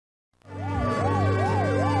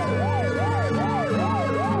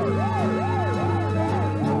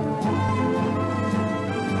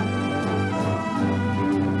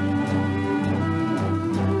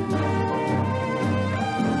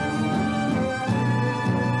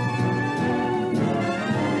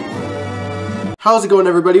How's it going,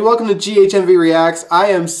 everybody? Welcome to GHMV Reacts. I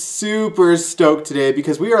am super stoked today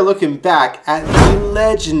because we are looking back at the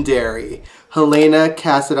legendary Helena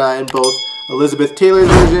Cassadine, both Elizabeth Taylor's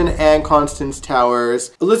version and Constance Towers.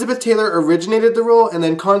 Elizabeth Taylor originated the role and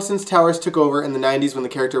then Constance Towers took over in the 90s when the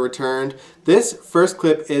character returned. This first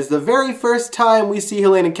clip is the very first time we see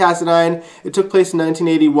Helena Cassadine. It took place in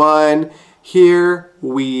 1981. Here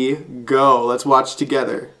we go. Let's watch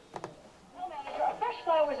together. No, manager, fresh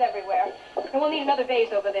flowers everywhere. And we'll need another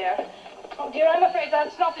vase over there. Oh, dear, I'm afraid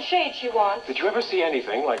that's not the shade she wants. Did you ever see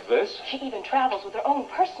anything like this? She even travels with her own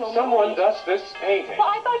personal Someone maid. dusts this painting. Well,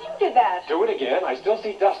 I thought you did that. Do it again. I still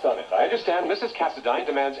see dust on it. I understand Mrs. Cassadine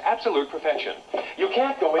demands absolute perfection. You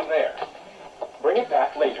can't go in there. Bring it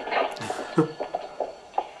back later.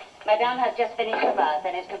 Madame has just finished her bath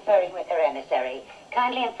and is conferring with her emissary.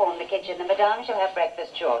 Kindly inform the kitchen that Madame shall have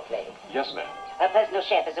breakfast shortly. Yes, ma'am. Her personal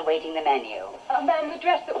chef is awaiting the menu. Ma'am, the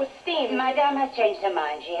dress that was steamed. Madame has changed her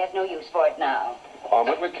mind. She has no use for it now.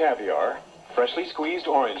 Omelet with caviar, freshly squeezed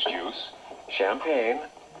orange juice, champagne,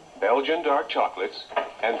 Belgian dark chocolates,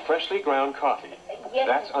 and freshly ground coffee. Yes,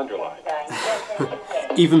 that's underlined.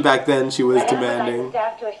 Even back then, she was Madame demanding. would like the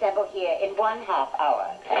staff to assemble here in 1/2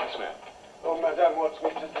 hour. Yes, ma'am. Oh, Madame wants me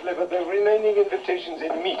to deliver the remaining invitations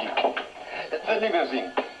immediately. The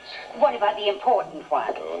limousine. What about the important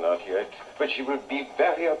one? Oh, not yet. But she will be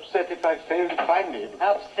very upset if I fail to find him.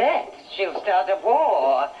 Upset? She'll start a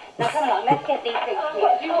war. Now come along, let's get these things clear.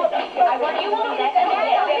 I want you to do that.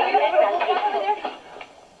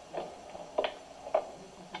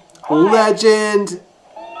 Legend!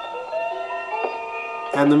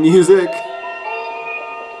 And the music.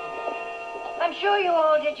 I'm sure you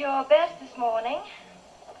all did your best this morning,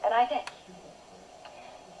 and I thank you.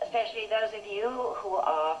 Especially those of you who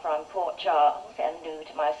are from Port Charles and new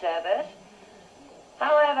to my service.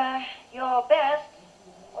 However, your best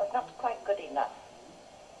was not quite good enough.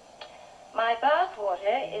 My bath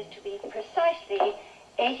water is to be precisely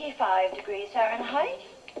 85 degrees Fahrenheit.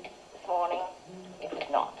 This morning, it was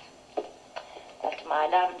not. As to my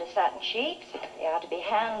lavender satin sheets, they are to be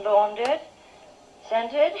hand laundered,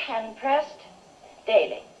 scented, and pressed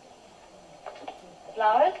daily. The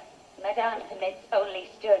flowers? Madame permits only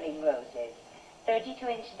sterling roses,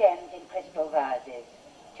 32-inch stems in crystal vases,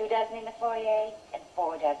 2 dozen in the foyer and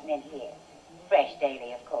 4 dozen in here. Fresh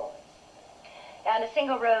daily, of course. And a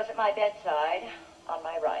single rose at my bedside on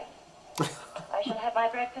my right. I shall have my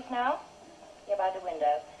breakfast now, here by the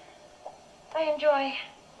window. I enjoy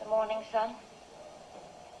the morning sun.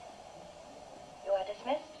 You are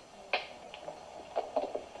dismissed.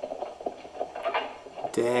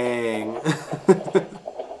 Dang.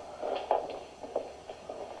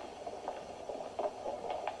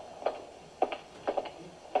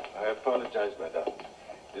 I apologize, Madame.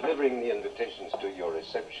 Delivering the invitations to your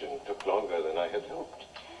reception took longer than I had hoped.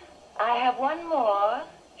 I have one more,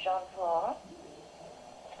 Jean-Paul.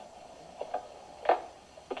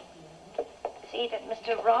 See that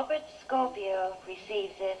Mr. Robert Scorpio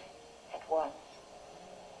receives it at once.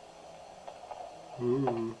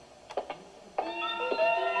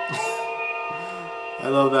 I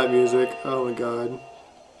love that music. Oh my god.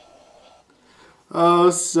 Oh,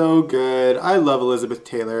 so good. I love Elizabeth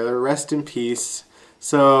Taylor. Rest in peace.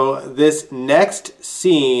 So this next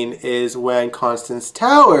scene is when Constance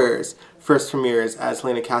Towers first premieres as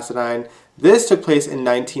Helena Cassadine. This took place in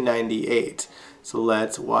 1998. So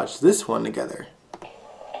let's watch this one together.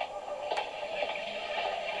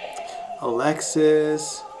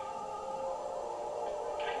 Alexis.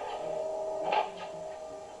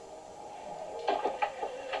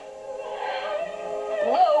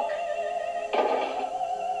 Luke!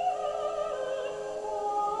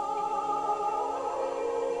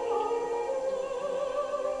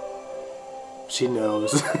 She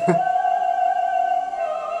knows. Helena.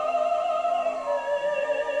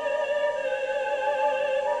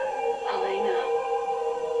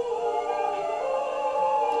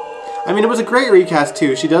 I mean, it was a great recast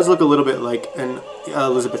too. She does look a little bit like an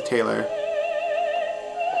Elizabeth Taylor.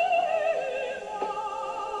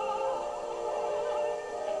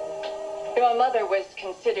 Your mother was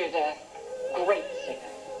considered a great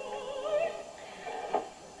singer.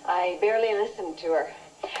 I barely listened to her.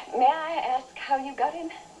 May I ask how you got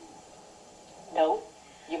in? No,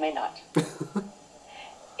 you may not.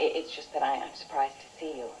 It's just that I'm surprised to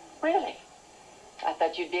see you. Really? I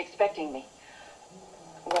thought you'd be expecting me.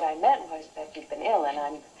 What I meant was that you've been ill, and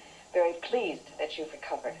I'm very pleased that you've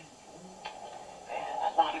recovered.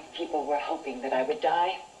 A lot of people were hoping that I would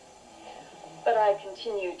die, but I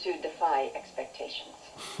continue to defy expectations.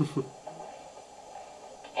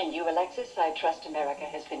 And you, Alexis, I trust America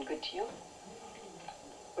has been good to you?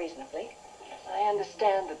 Reasonably. I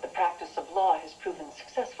understand that the practice of law has proven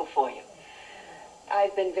successful for you.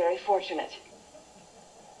 I've been very fortunate.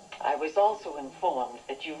 I was also informed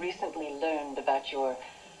that you recently learned about your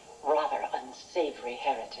rather unsavory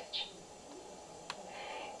heritage.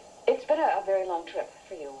 It's been a very long trip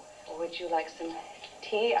for you. Would you like some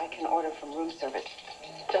tea? I can order from room service.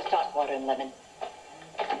 Just hot water and lemon.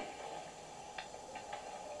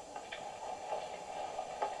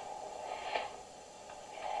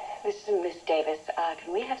 This is Miss Davis.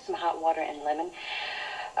 Can we have some hot water and lemon?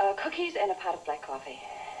 Cookies and a pot of black coffee.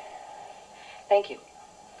 Thank you.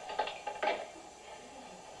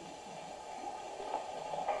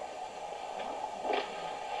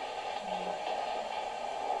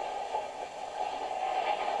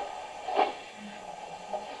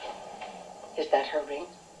 Is that her ring?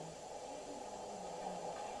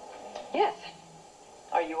 Yes.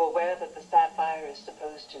 Are you aware that the sapphire is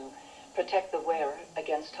supposed to protect the wearer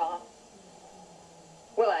against harm?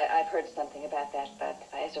 Well, I've heard something about that, but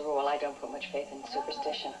as a rule, I don't put much faith in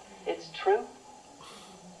superstition. It's true.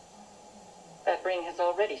 That ring has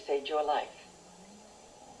already saved your life.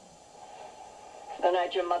 The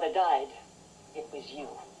night your mother died, it was you,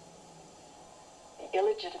 the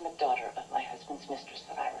illegitimate daughter of my husband's mistress,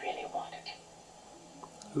 that I really wanted.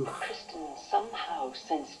 But Kristen somehow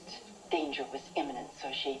sensed danger was imminent,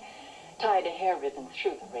 so she tied a hair ribbon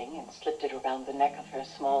through the ring and slipped it around the neck of her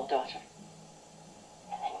small daughter,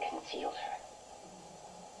 and then concealed her.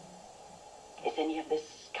 Is any of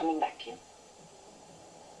this coming back to you?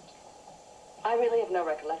 I really have no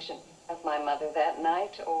recollection of my mother that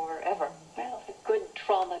night or ever. Well, a good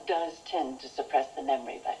trauma does tend to suppress the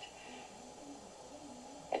memory, but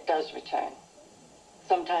it does return.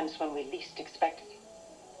 Sometimes when we least expect it.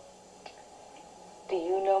 Do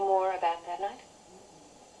you know more about that night?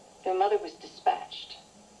 Your mother was dispatched.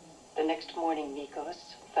 The next morning,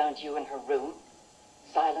 Nikos found you in her room,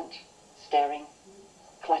 silent, staring,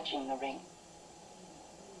 clutching the ring.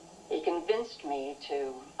 He convinced me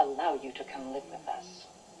to allow you to come live with us.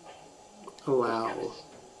 Wow.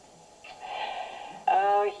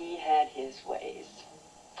 Oh, he had his ways,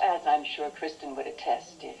 as I'm sure Kristen would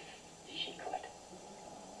attest if she could.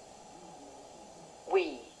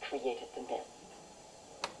 We created the myth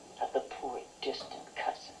of the poor, distant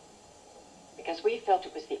cousin, because we felt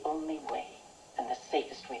it was the only way and the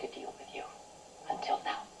safest way to deal with you, until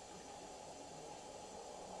now.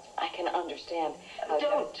 I can understand how...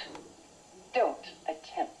 Don't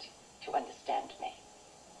attempt to understand me.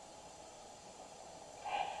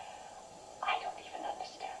 I don't even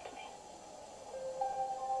understand me.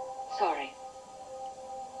 Sorry.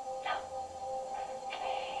 Now,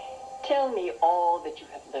 tell me all that you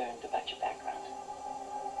have learned about your background.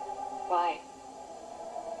 Why?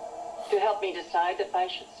 To help me decide if I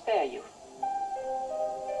should spare you.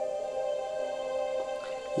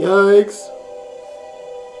 Yikes.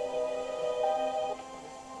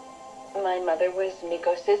 My mother was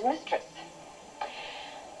Nikos' mistress.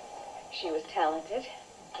 She was talented.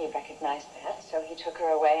 He recognized that, so he took her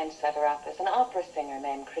away and set her up as an opera singer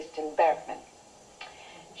named Kristen Bergman.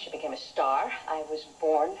 She became a star. I was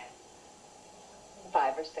born.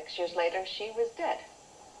 5 or 6 years later, she was dead.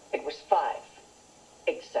 It was 5.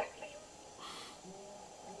 Exactly.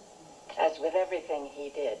 As with everything he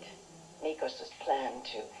did, Nikos' plan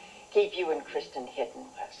to keep you and Kristen hidden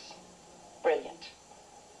was brilliant.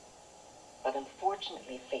 But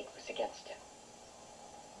unfortunately, fate was against him.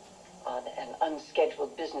 On an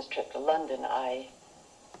unscheduled business trip to London, I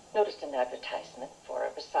noticed an advertisement for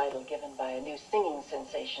a recital given by a new singing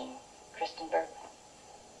sensation, Kristen Bergman.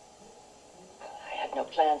 I had no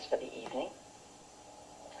plans for the evening.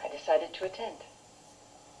 I decided to attend.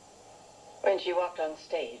 When she walked on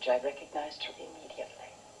stage, I recognized her immediately.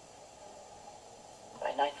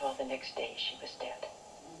 By nightfall the next day, she was dead.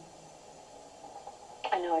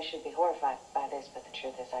 I know I should be horrified by this, but the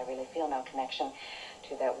truth is I really feel no connection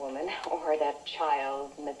to that woman or that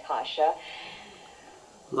child, Natasha.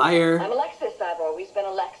 Liar. I'm Alexis. I've always been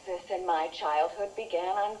Alexis, and my childhood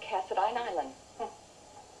began on Cassadine Island.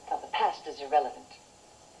 Now, the past is irrelevant.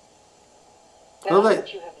 Now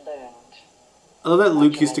that you have learned... I love that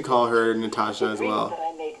Luke used to call her Natasha as well. The agreement that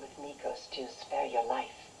I made with Nikos to spare your life,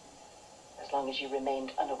 as long as you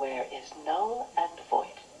remained unaware, is null and void.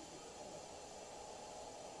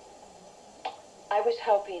 I was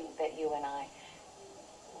hoping that you and I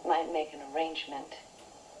might make an arrangement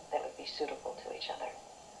that would be suitable to each other.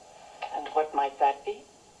 And what might that be?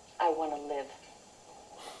 I want to live.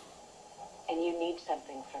 And you need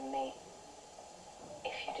something from me.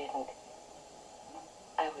 If you didn't,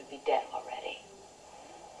 I would be dead already.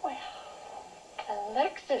 Well,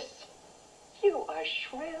 Alexis, you are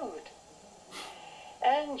shrewd.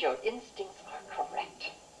 And your instincts are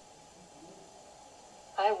correct.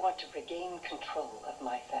 I want to regain control of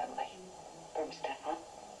my family. From Stefan?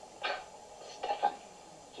 Stefan,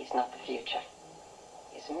 he's not the future.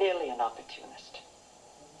 He's merely an opportunist.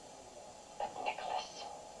 But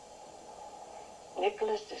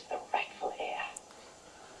Nicholas is the rightful heir.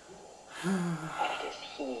 And it is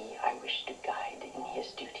he I wish to guide in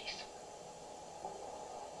his duties.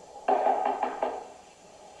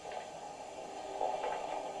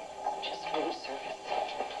 Just room service.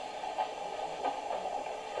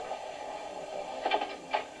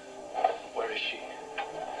 Where is she?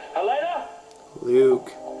 Helena?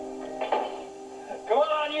 Luke. Come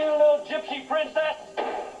on, you little gypsy princess!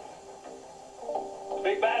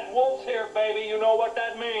 Big bad wolf's here, baby. You know what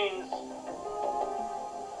that means.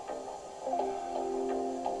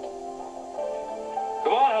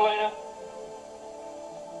 Come on, Helena.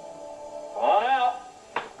 Come on out.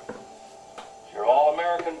 It's your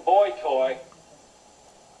all-American boy toy.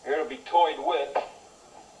 Here to be toyed with.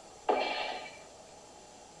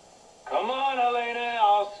 Come on, Helena.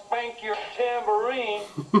 I'll spank your tambourine.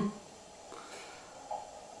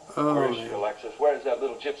 Where is she, Alexis? Where is that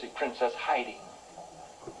little gypsy princess hiding?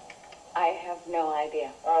 I have no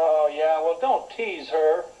idea. Oh, yeah, well, don't tease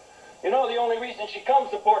her. You know the only reason she comes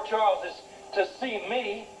to Port Charles is to see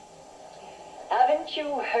me. Haven't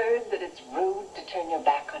you heard that it's rude to turn your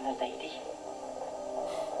back on a lady?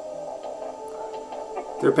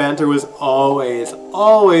 Their banter was always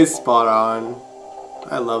spot on.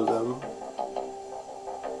 I love them.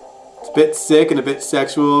 It's a bit sick and a bit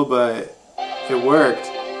sexual, but it worked.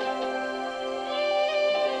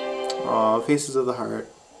 Aw, faces of the heart.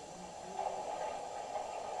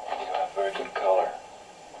 You have very good color.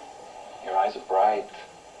 Your eyes are bright.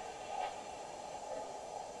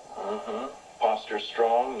 Posture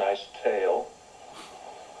strong, nice tail.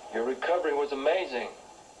 Your recovery was amazing.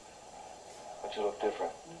 But you look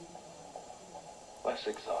different. Less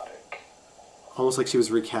exotic. Almost like she was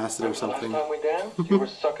recasted or something. The last time we danced, you were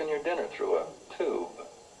sucking your dinner through a tube.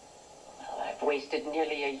 Well, I've wasted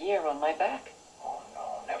nearly a year on my back. Oh,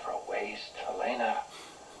 no, never a waste, Helena.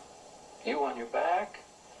 You on your back?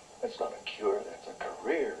 That's not a cure, that's a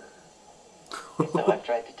career. So I've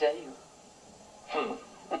tried to tell you.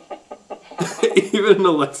 Even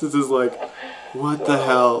Alexis is like, what the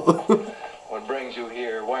hell? What brings you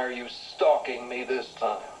here? Why are you stalking me this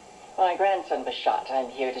time? My grandson was shot. I'm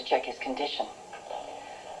here to check his condition.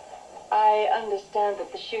 I understand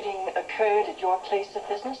that the shooting occurred at your place of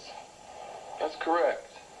business? That's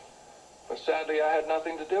correct. But sadly, I had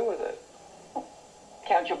nothing to do with it.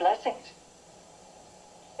 Count your blessings.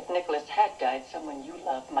 If Nicholas had died, someone you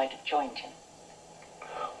loved might have joined him.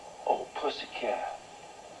 Oh, pussycat.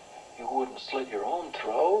 You wouldn't slit your own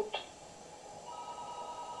throat.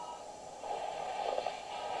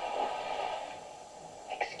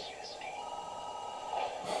 Excuse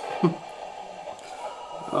me.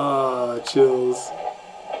 Ah, chills.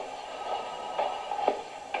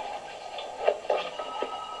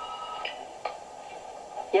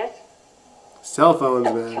 Yes? Cell phones,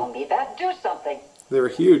 Don't man. tell me that. Do something. They were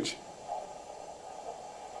huge.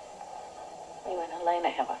 You and Helena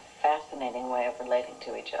have a fascinating way of relating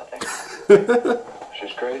to each other.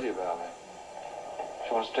 She's crazy about me.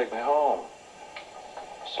 She wants to take me home.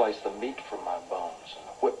 Slice the meat from my bones and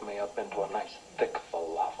whip me up into a nice thick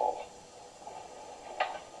falafel.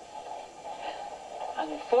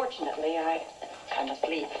 Unfortunately, I must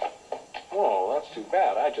leave. Oh, that's too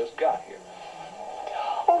bad. I just got here.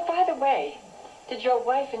 Oh, by the way, did your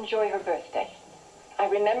wife enjoy her birthday? I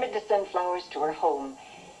remembered to send flowers to her home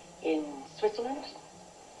in Switzerland,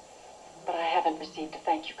 but I haven't received a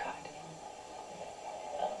thank you card.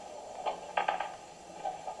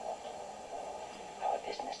 Our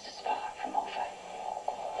business is far from over.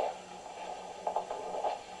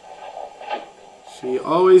 She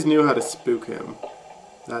always knew how to spook him.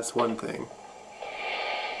 That's one thing.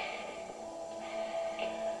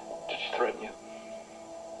 Did she threaten you?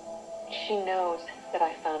 She knows that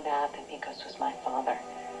I found out that Nikos was my father.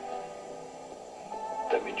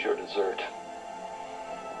 That means you're dessert.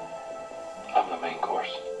 I'm the main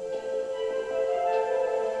course.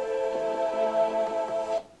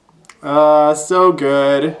 So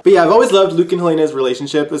good. But yeah, I've always loved Luke and Helena's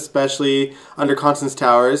relationship, especially under Constance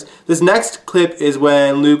Towers. This next clip is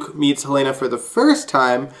when Luke meets Helena for the first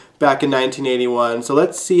time back in 1981. So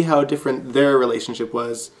let's see how different their relationship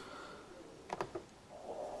was.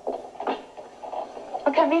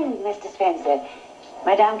 Oh, come in, Mr. Spencer.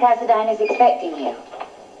 Madame Cassadine is expecting you.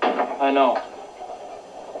 I know.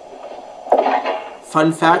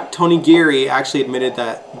 Fun fact, Tony Geary actually admitted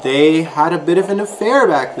that they had a bit of an affair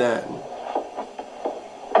back then.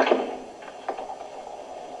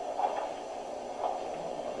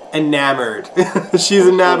 enamored. She's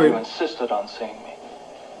You enamored. insisted on seeing me.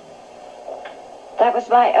 That was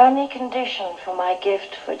my only condition for my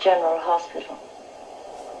gift for General Hospital.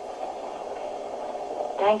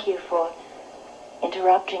 Thank you for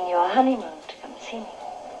interrupting your honeymoon to come see me.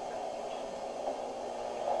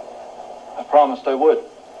 I promised I would.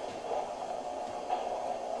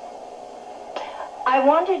 I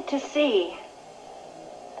wanted to see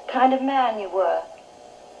the kind of man you were.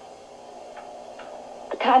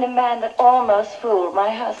 The kind of man that almost fooled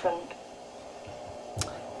my husband.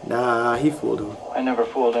 Nah, he fooled him. I never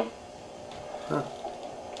fooled him. Huh.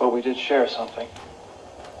 But we did share something.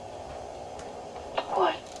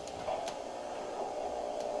 What?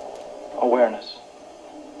 Awareness.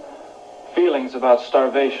 Feelings about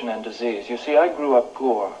starvation and disease. You see, I grew up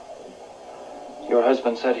poor. Your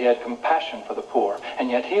husband said he had compassion for the poor, and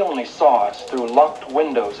yet he only saw us through locked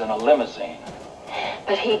windows in a limousine.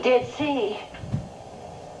 But he did see.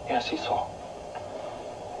 Yes, he saw.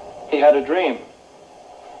 He had a dream.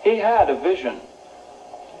 He had a vision.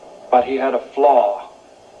 But he had a flaw.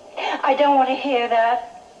 I don't want to hear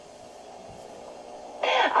that.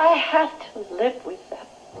 I have to live with that.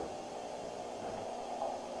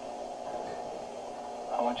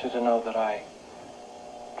 I want you to know that I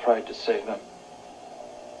tried to save him.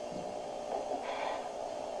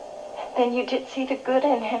 Then you did see the good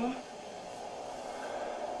in him.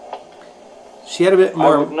 She had a bit I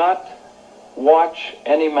more. would not watch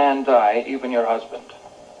any man die, even your husband.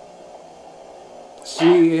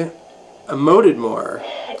 She emoted more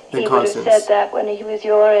than He would have Constance. said that when he was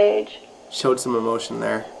your age. Showed some emotion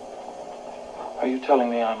there. Are you telling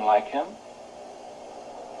me I'm like him?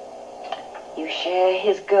 You share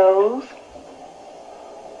his goals.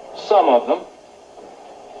 Some of them.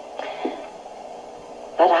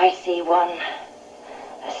 But I see one,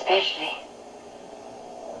 especially.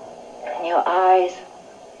 In your eyes.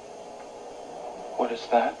 What is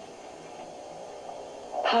that?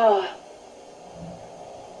 Power.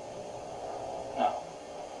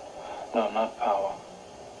 No, not power.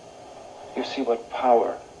 You see what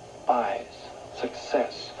power buys.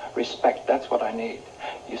 Success, respect, that's what I need.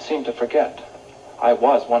 You seem to forget. I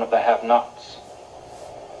was one of the have-nots.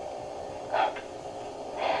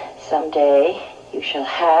 Someday you shall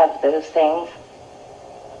have those things.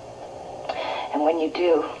 And when you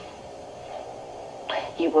do,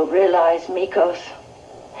 you will realize Mikos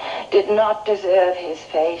did not deserve his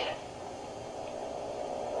fate.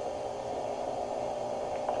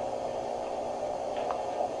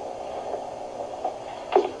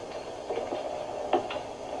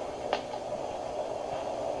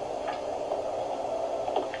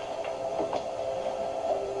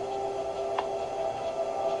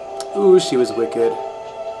 Ooh, she was wicked.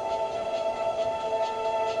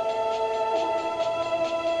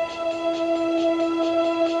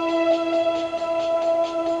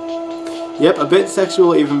 Yep, a bit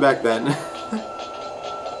sexual even back then.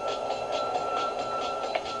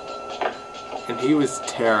 And he was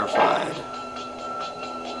terrified.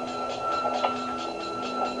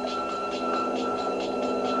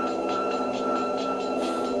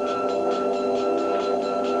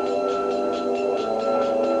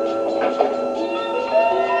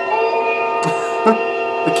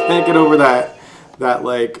 I can't get over that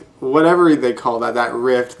like, whatever they call that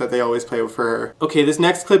rift that they always play for her. Okay, this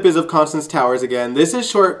next clip is of Constance Towers again. This is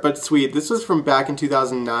short but sweet. This was from back in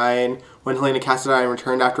 2009 when Helena Cassadine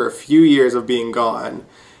returned after a few years of being gone.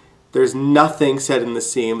 There's nothing said in the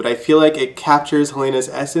scene, but I feel like it captures Helena's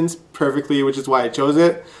essence perfectly, which is why I chose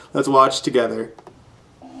it. Let's watch together.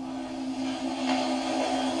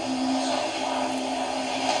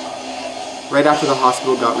 Right after the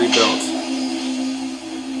hospital got rebuilt.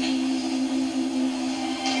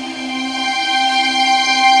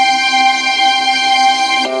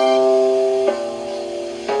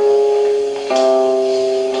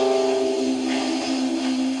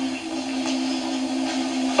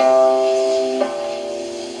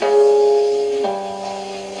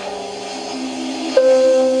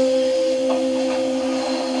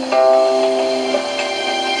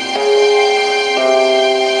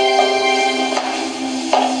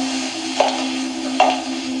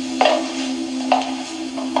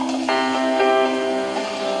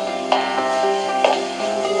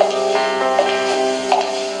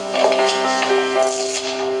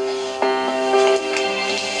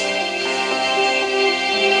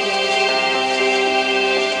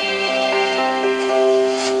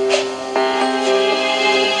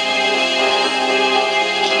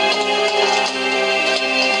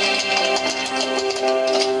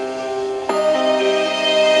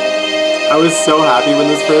 I was so happy when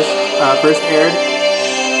this first aired.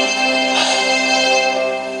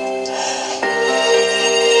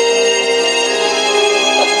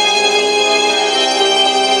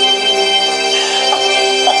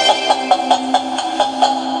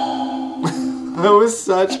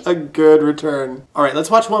 such a good return. All right,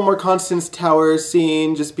 let's watch one more Constance Towers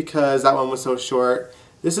scene just because that one was so short.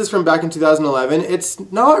 This is from back in 2011. It's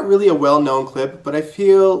not really a well-known clip, but I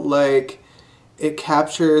feel like it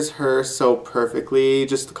captures her so perfectly.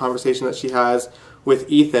 Just the conversation that she has with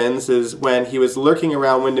Ethan. This is when he was lurking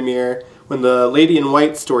around Windermere when the Lady in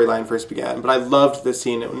White storyline first began. But I loved this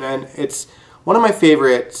scene, and it's one of my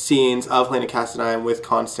favorite scenes of Helena Cassadine with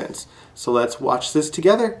Constance. So let's watch this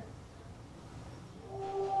together.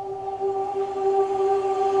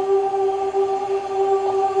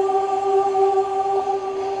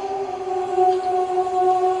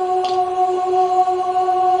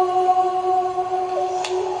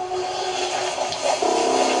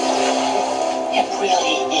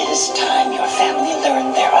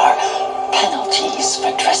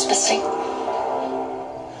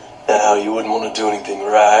 Now, you wouldn't want to do anything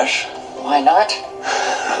rash. Why not?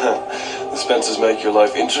 The Spencers make your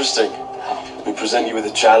life interesting. We present you with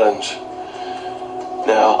a challenge.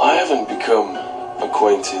 Now, I haven't become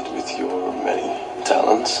acquainted with your many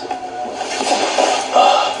talents.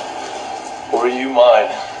 Or are you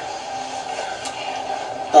mine?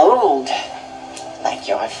 Bold, like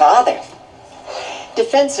your father.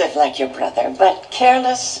 Defensive like your brother, but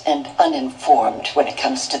careless and uninformed when it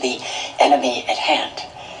comes to the enemy at hand.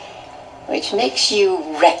 Which makes you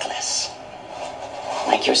reckless,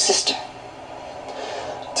 like your sister.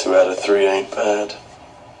 2 out of 3 ain't bad.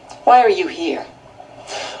 Why are you here?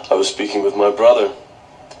 I was speaking with my brother.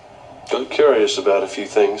 Got curious about a few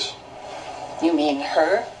things. You mean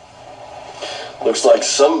her? Looks like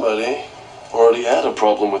somebody already had a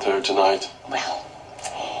problem with her tonight. Well,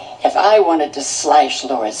 if I wanted to slash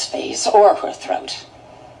Laura's face or her throat,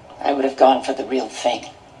 I would have gone for the real thing.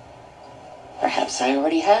 Perhaps I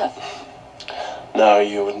already have. No,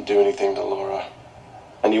 you wouldn't do anything to Laura.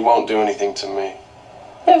 And you won't do anything to me.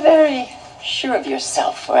 You're very sure of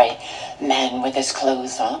yourself for a man with his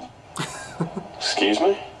clothes on. Excuse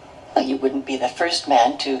me? Well, you wouldn't be the first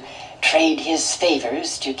man to trade his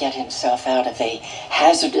favors to get himself out of a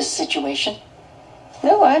hazardous situation.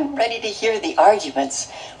 No, I'm ready to hear the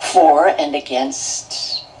arguments for and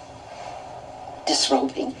against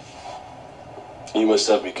disrobing. You must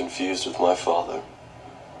have me confused with my father.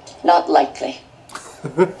 Not likely.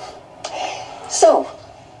 So,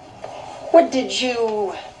 what did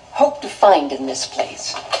you hope to find in this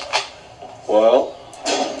place? Well,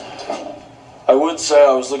 I would say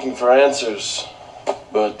I was looking for answers,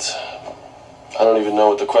 but I don't even know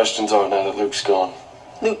what the questions are now that Luke's gone.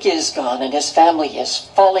 Luke is gone, and his family is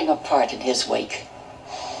falling apart in his wake.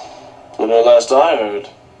 When last I heard,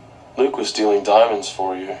 Luke was stealing diamonds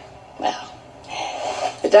for you. Well,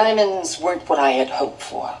 the diamonds weren't what I had hoped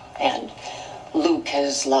for, and Luke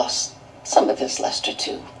has lost some of his luster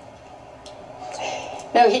too.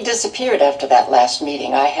 No, he disappeared after that last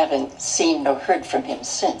meeting. I haven't seen nor heard from him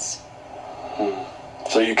since.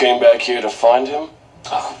 So you came back here to find him?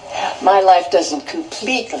 Oh, my life doesn't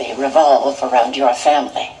completely revolve around your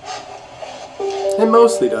family. It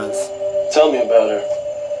mostly does. Tell me about her.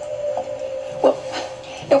 Well,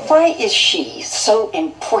 now why is she so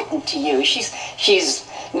important to you? She's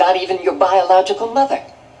not even your biological mother.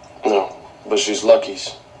 No, but she's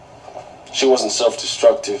Lucky's. She wasn't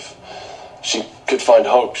self-destructive. She could find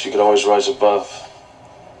hope. She could always rise above.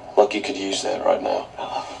 Lucky could use that right now.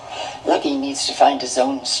 Oh, Lucky needs to find his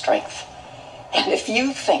own strength. And if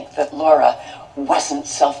you think that Laura wasn't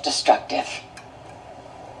self-destructive,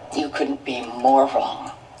 you couldn't be more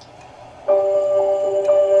wrong.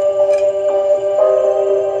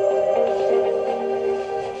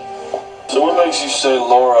 So what makes you say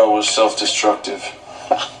Laura was self-destructive?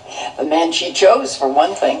 The man she chose, for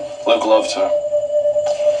one thing. Luke loved her.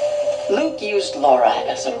 Luke used Laura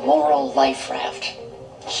as a moral life raft.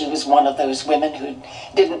 She was one of those women who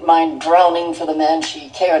didn't mind drowning for the man she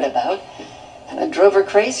cared about, and it drove her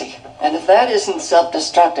crazy. And if that isn't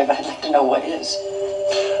self-destructive, I'd like to know what is.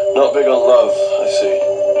 Not big on love, I see.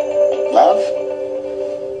 Love?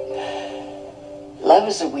 Love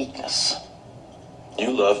is a weakness.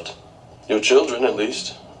 You loved. Your children, at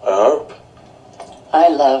least. I hope. I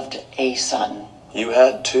loved a son. You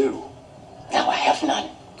had 2. Now I have none.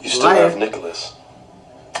 You still have Nicholas.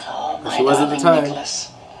 Oh, my She was at the darling time. Nicholas.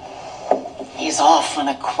 He's off on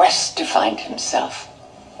a quest to find himself.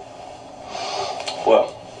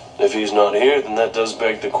 Well, if he's not here, then that does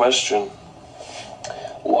beg the question.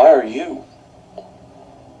 Why are you?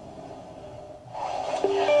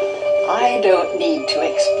 I don't need to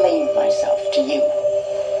explain myself to you.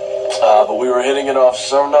 But we were hitting it off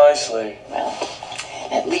so nicely. Well,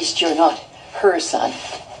 at least you're not her son.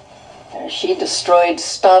 She destroyed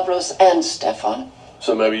Stavros and Stefan.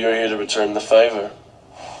 So maybe you're here to return the favor.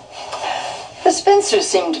 The Spencers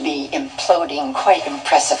seem to be imploding quite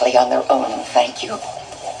impressively on their own, thank you.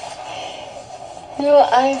 You know,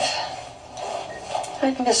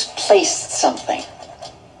 I've misplaced something.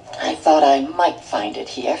 I thought I might find it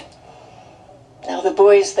here. Now, the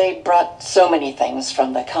boys, they brought so many things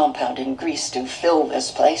from the compound in Greece to fill this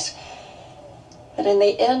place. But in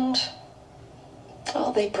the end,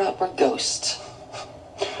 all they brought were ghosts.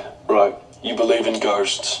 Right. You believe in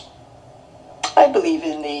ghosts? I believe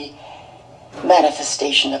in the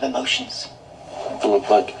manifestation of emotions.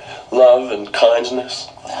 Like love and kindness?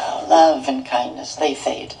 Oh, love and kindness, they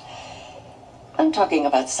fade. I'm talking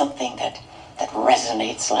about something that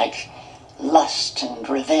resonates like lust and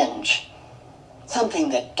revenge. Something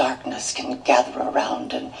that darkness can gather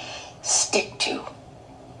around and stick to,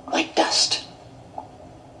 like dust.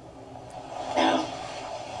 Now,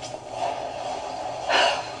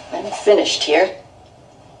 I'm finished here.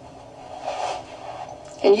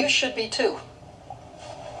 And you should be too.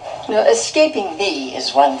 You know, escaping me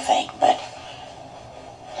is one thing, but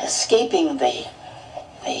escaping the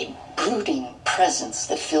brooding presence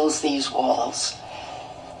that fills these walls,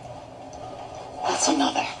 that's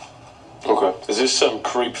another. Okay. Is this some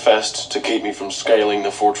creep fest to keep me from scaling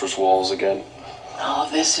the fortress walls again? Oh,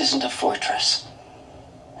 this isn't a fortress.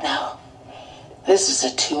 No. This is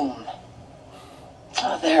a tomb.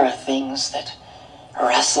 Oh, there are things that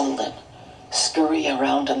wrestle and scurry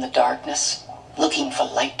around in the darkness, looking for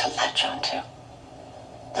light to latch onto.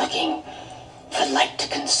 Looking for light to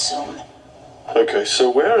consume. Okay, so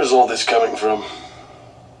where is all this coming from?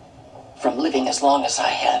 From living as long as I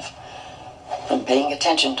have. From paying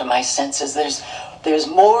attention to my senses. There's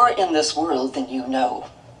more in this world than you know.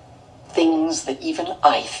 Things that even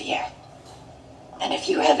I fear. And if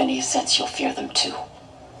you have any sense, you'll fear them too.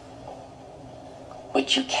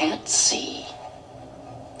 What you can't see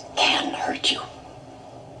can hurt you.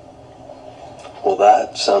 Well,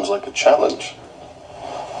 that sounds like a challenge.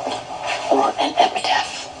 Or an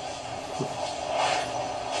epitaph.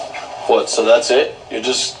 What, so that's it? You're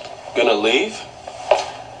just gonna leave?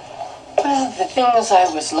 Well, the things I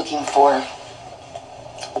was looking for,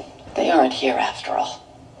 they aren't here after all.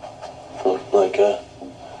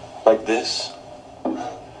 Like this?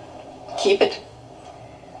 Keep it.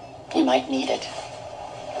 You might need it.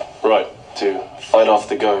 Right, to fight off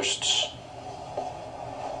the ghosts.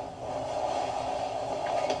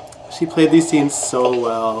 She played these scenes so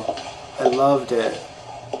well. I loved it.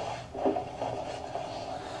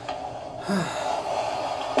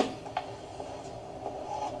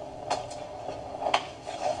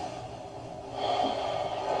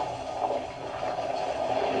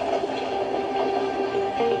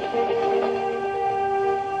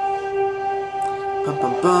 Bum,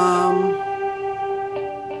 bum, bum.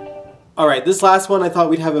 Alright, this last one I thought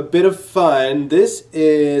we'd have a bit of fun. This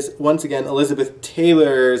is, once again, Elizabeth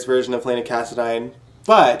Taylor's version of Helena Cassadine,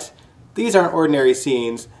 but these aren't ordinary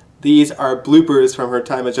scenes. These are bloopers from her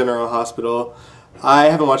time at General Hospital. I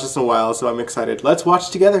haven't watched this in a while, so I'm excited. Let's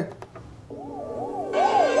watch together.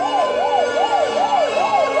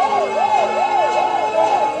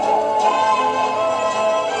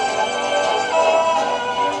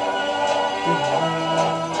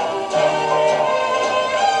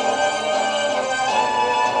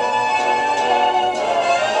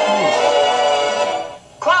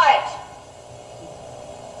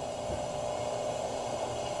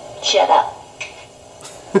 Shut up.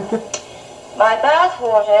 My bath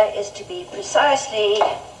water is to be precisely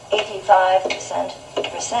 85%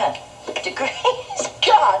 degrees.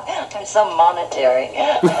 God, I'm so monetary.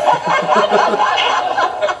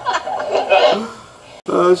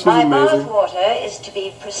 Oh, she's My amazing. bath water is to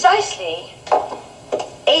be precisely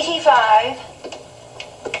 85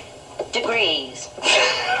 degrees.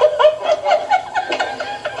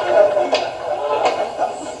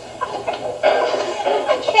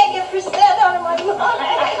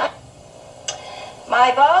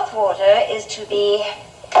 My bath water is to be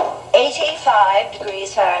 85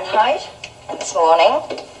 degrees Fahrenheit, and this morning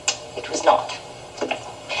it was not.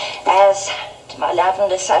 As to my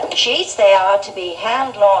lavender satin sheets, they are to be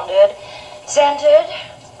hand laundered, scented,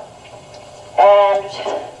 and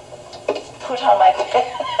put on my bed.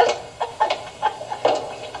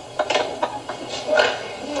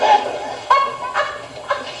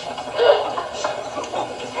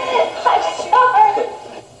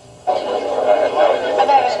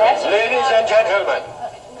 Ladies and gentlemen,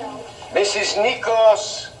 Mrs. Helena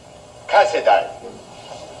Cassadine.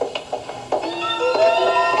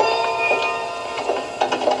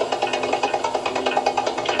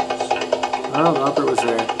 Oh, Robert was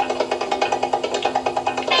there.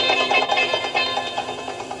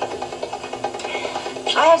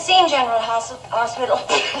 I have seen General Hospital.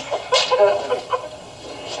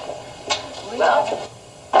 Well.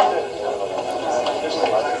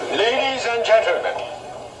 Ladies and gentlemen,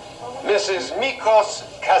 Mrs. Helena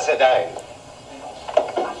Cassadine.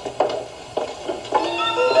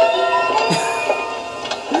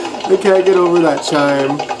 I can't get over that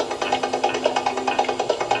chime.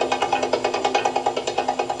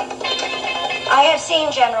 I have seen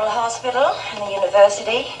General Hospital and the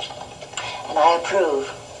university, and I approve.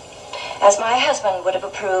 As my husband would have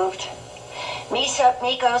approved.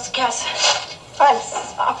 Mikos Cassadine. I'm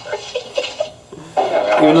sorry.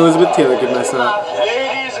 Even Elizabeth Taylor could mess up.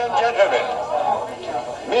 Ladies and gentlemen,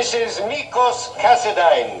 Mrs. Helena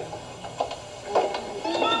Cassadine.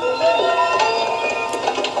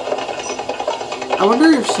 I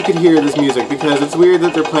wonder if she could hear this music, because it's weird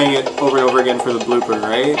that they're playing it over and over again for the blooper,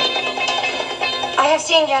 right? I have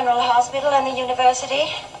seen General Hospital and the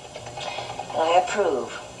university, and I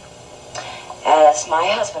approve. As my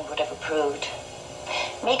husband would have approved.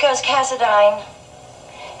 Mikos Cassadine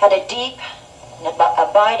had a deep and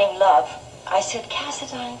abiding love. I said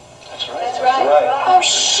Cassadine. That's right. That's right. Oh,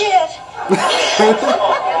 shit.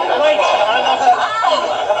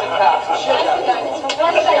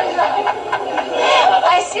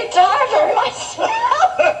 I said Darver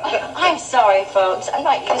myself. I'm sorry, folks. I'm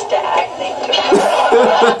not used to acting.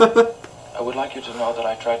 I would like you to know that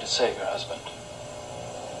I tried to save your husband.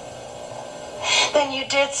 Then you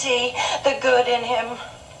did see the good in him.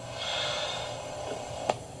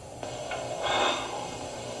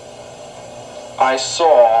 I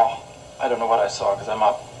don't know what I saw because I'm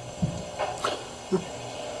up.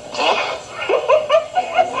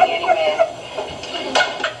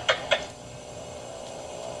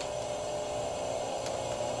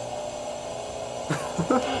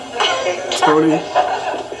 Tony.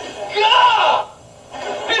 God!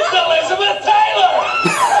 It's Elizabeth Taylor!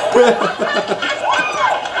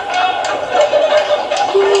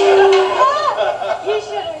 You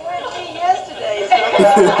should have heard me yesterday.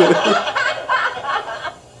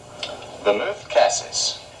 Vermouth Cassis.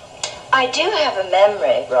 I do have a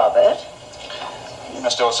memory, Robert. You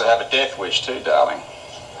must also have a death wish too, darling.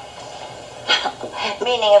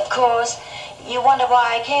 Meaning, of course, you wonder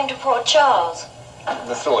why I came to Port Charles.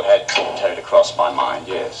 The thought had tiptoed across my mind,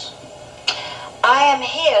 yes. I am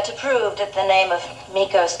here to prove that the name of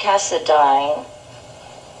Mikos Cassadine.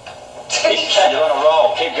 You're on a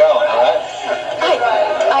roll. Keep going, all right?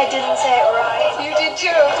 I didn't say it right. You did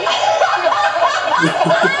too.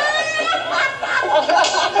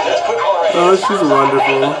 Oh, she's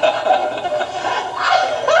wonderful.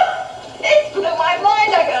 It blew my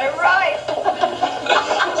mind. I got it right.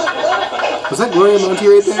 Was that Gloria Monty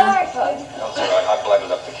right there? Sorry, folks. That's all right. I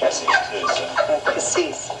blended up the Cassis too, so.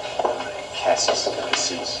 Cassis.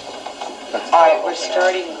 Cassis. All right, we're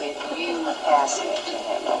starting with you passing it to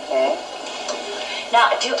him, okay?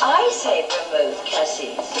 Now, do I say vermouth,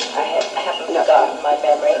 Cassis? I haven't forgotten my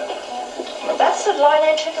memory. Well, that's the line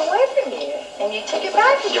I took away from you, and you took it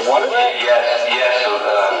back. You want it? Yes.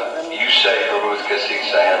 You say vermouth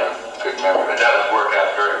Cassis. I have a good memory, but that would work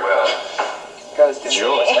out very well. Goes to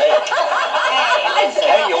Yours, hey.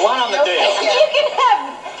 Hey, you won on the deal. You can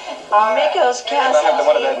have Mikos Can I have the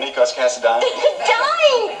one of that Cassadine. Mikos Cassadine?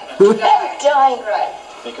 Dine. Right.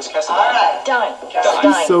 Mikos Cassadine? All right. Dine.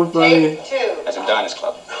 She's so funny. Take two. As in Diners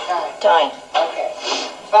Club. Dine. Okay.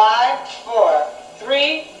 5, 4,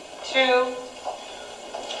 3, 2.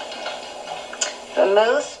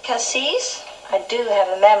 Vermouth, Cassis. I do have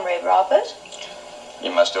a memory, Robert.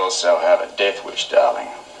 You must also have a death wish, darling.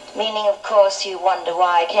 Meaning, of course, you wonder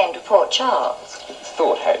why I came to Port Charles. The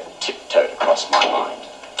thought had tiptoed across my mind.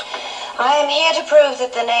 I am here to prove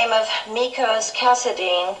that the name of Mikos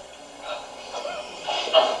Cassadine.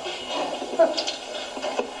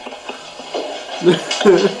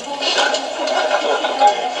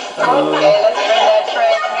 Okay, let's bring that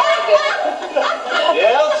train together.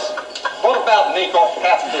 Yes? What about Mikos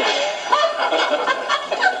Cassadine?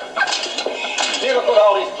 You look at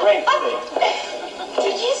all these drinks today.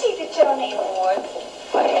 Did you see the Tony Awards?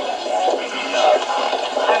 I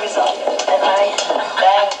was on it, and I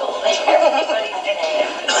bangled everybody's name.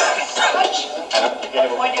 Such a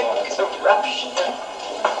point of corruption.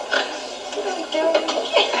 What are we doing?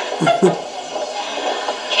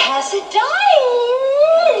 Cassadine!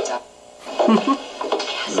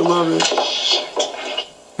 I love it.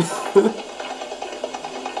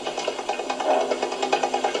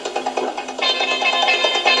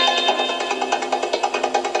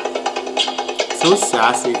 So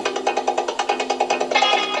sassy.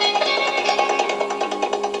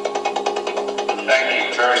 Thank you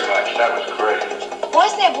very much. That was great.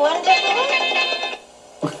 Wasn't it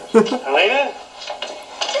wonderful? Helena?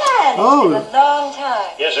 Dad, Oh. it's been a long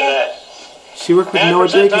time. Yes, it has. She worked with May I Noah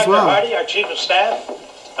present Drake as Dr. well. Hardy, our Chief of Staff,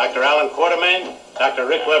 Dr. Alan Quartermain, Dr.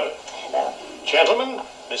 Rick Weber. Hello. Gentlemen,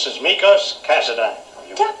 Mrs. Helena Cassadine.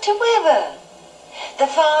 Dr. Weber, the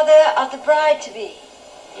father of the bride-to-be.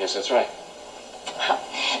 Yes, that's right.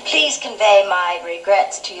 Please convey my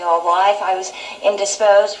regrets to your wife. I was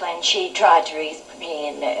indisposed when she tried to reach me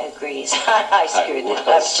in Greece. I screwed it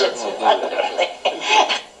up just wonderfully.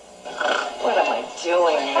 What am I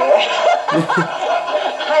doing here?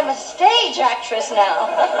 I'm a stage actress now.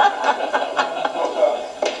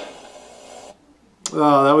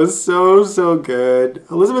 Oh, that was so good.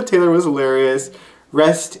 Elizabeth Taylor was hilarious.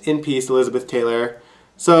 Rest in peace, Elizabeth Taylor.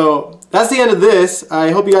 So that's the end of this.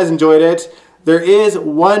 I hope you guys enjoyed it. There is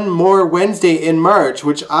one more Wednesday in March,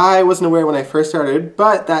 which I wasn't aware when I first started,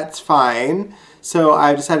 but that's fine. So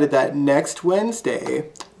I've decided that next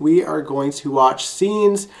Wednesday we are going to watch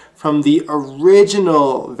scenes from the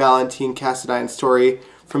original Valentine Cassadine story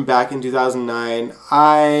from back in 2009.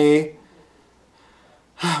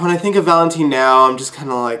 When I think of Valentine now, I'm just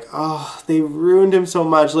kind of like, oh, they ruined him so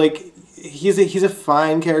much. Like, he's a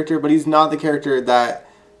fine character, but he's not the character that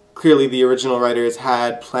clearly the original writers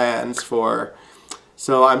had plans for.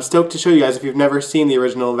 So I'm stoked to show you guys, if you've never seen the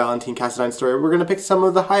original Valentine Cassadine story, we're going to pick some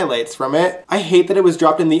of the highlights from it. I hate that it was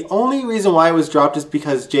dropped, and the only reason why it was dropped is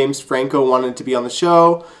because James Franco wanted to be on the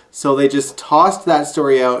show, so they just tossed that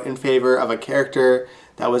story out in favor of a character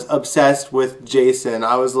that was obsessed with Jason.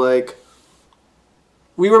 I was like,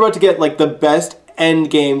 we were about to get like the best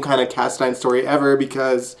endgame kind of Cassadine story ever,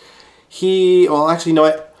 because well, actually, you know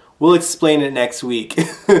what? We'll explain it next week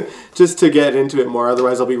just to get into it more,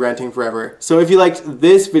 otherwise I'll be ranting forever. So if you liked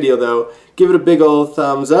this video though, give it a big old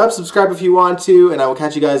thumbs up, subscribe if you want to, and I will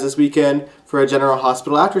catch you guys this weekend for a General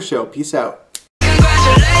Hospital after show. Peace out.